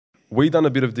we done a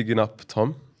bit of digging up,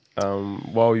 Tom,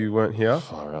 while you weren't here,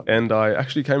 and I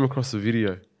actually came across a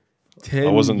video. 10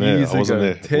 I wasn't there. years I wasn't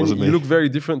ago. there. It wasn't You me. look very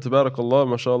different, tabarakallah,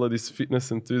 mashallah. This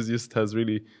fitness enthusiast has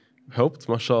really helped,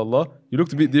 mashallah. You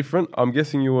looked a bit different. I'm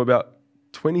guessing you were about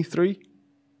 23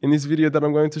 in this video that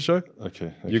I'm going to show.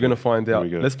 Okay. You're going to find Here out. we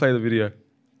go. Let's play the video.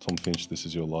 Tom Finch, this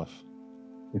is your life.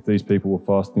 If these people were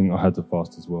fasting, I had to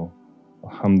fast as well.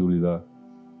 Alhamdulillah.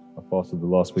 I fasted the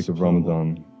last week of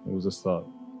Ramadan. It was a start.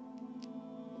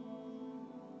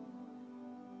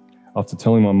 After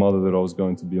telling my mother that I was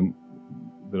going to be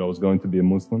a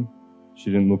Muslim,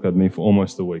 she didn't look at me for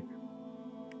almost a week.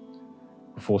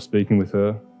 Before speaking with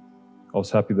her, I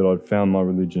was happy that I'd found my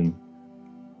religion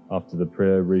after the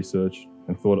prayer, research,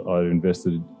 and thought I'd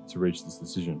invested to reach this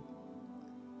decision.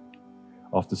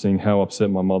 After seeing how upset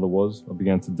my mother was, I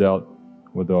began to doubt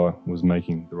whether I was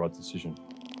making the right decision.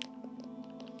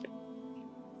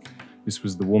 This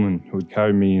was the woman who had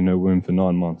carried me in her womb for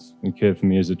 9 months and cared for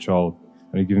me as a child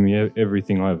and had given me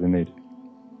everything I ever needed.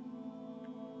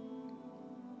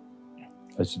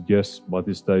 As you'd guess, by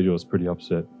this stage I was pretty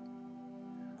upset.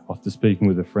 After speaking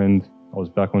with a friend, I was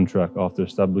back on track after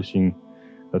establishing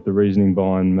that the reasoning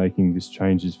behind making this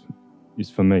change is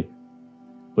for me.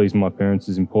 Pleasing my parents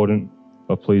is important,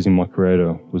 but pleasing my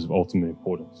Creator was of ultimate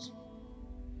importance.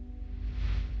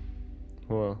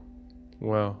 Wow.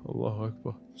 Wow. Allahu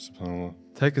Akbar. SubhanAllah.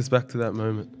 Take us back to that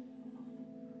moment.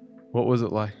 What was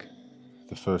it like?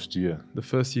 The first year. The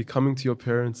first year coming to your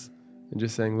parents and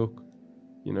just saying, look,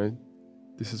 you know,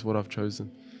 this is what I've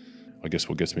chosen. I guess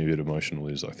what gets me a bit emotional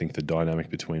is I think the dynamic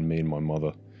between me and my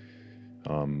mother.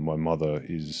 My mother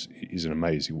is an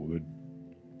amazing woman.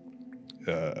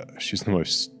 She's the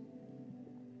most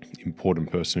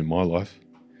important person in my life,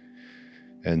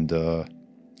 and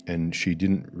she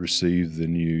didn't receive the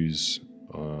news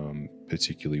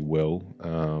particularly well.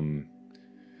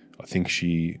 I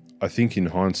think in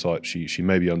hindsight she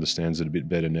maybe understands it a bit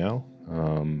better now,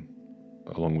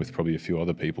 along with probably a few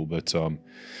other people. But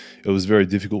it was very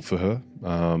difficult for her.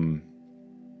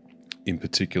 In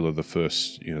particular, the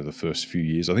first few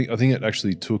years. I think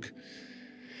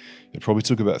it probably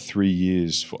took about 3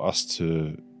 years for us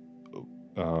to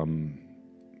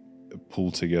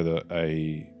pull together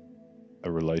a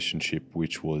relationship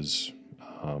which was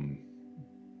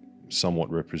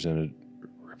somewhat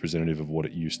representative of what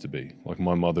it used to be. Like,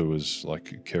 my mother was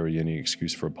like Kerry, any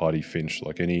excuse for a party Finch.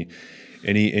 Like any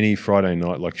Friday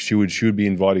night, like she would be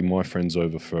inviting my friends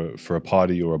over for a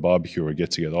party or a barbecue or a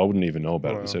get together. I wouldn't even know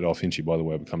about it. I said, "Oh, Finchy, by the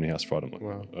way, we're coming to your house Friday." I'm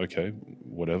like, "Okay,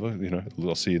 whatever,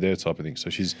 I'll see you there," type of thing. So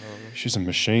she's a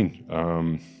machine.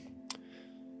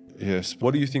 Yes.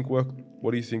 What do you think worked?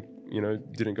 What do you think,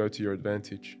 didn't go to your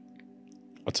advantage?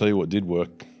 I'll tell you what did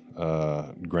work.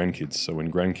 Grandkids. So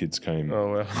when grandkids came,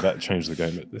 that changed the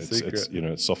game.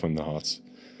 It softened the hearts.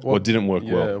 What didn't work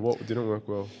well? Yeah, what didn't work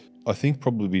well? I think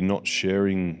probably not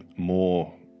sharing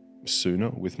more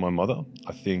sooner with my mother.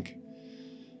 I think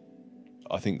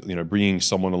bringing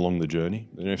someone along the journey.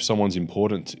 If someone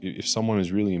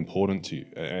is really important to you,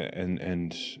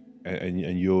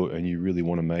 and you really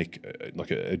want to make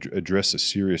address a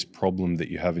serious problem that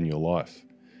you have in your life,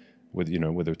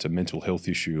 whether it's a mental health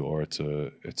issue or it's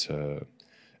an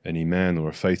iman or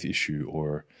a faith issue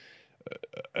or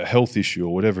a health issue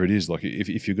or whatever it is. Like,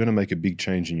 if you're going to make a big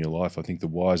change in your life, I think the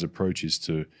wise approach is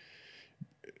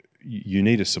you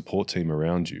need a support team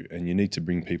around you, and you need to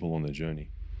bring people on the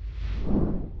journey.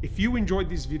 If you enjoyed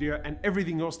this video and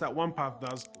everything else that OnePath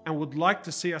does and would like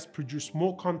to see us produce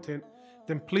more content,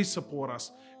 then please support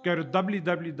us. Go to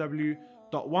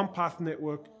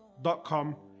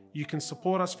www.onepathnetwork.com. You can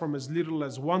support us from as little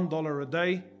as $1 a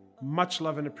day. Much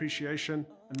love and appreciation,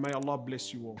 and may Allah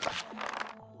bless you all.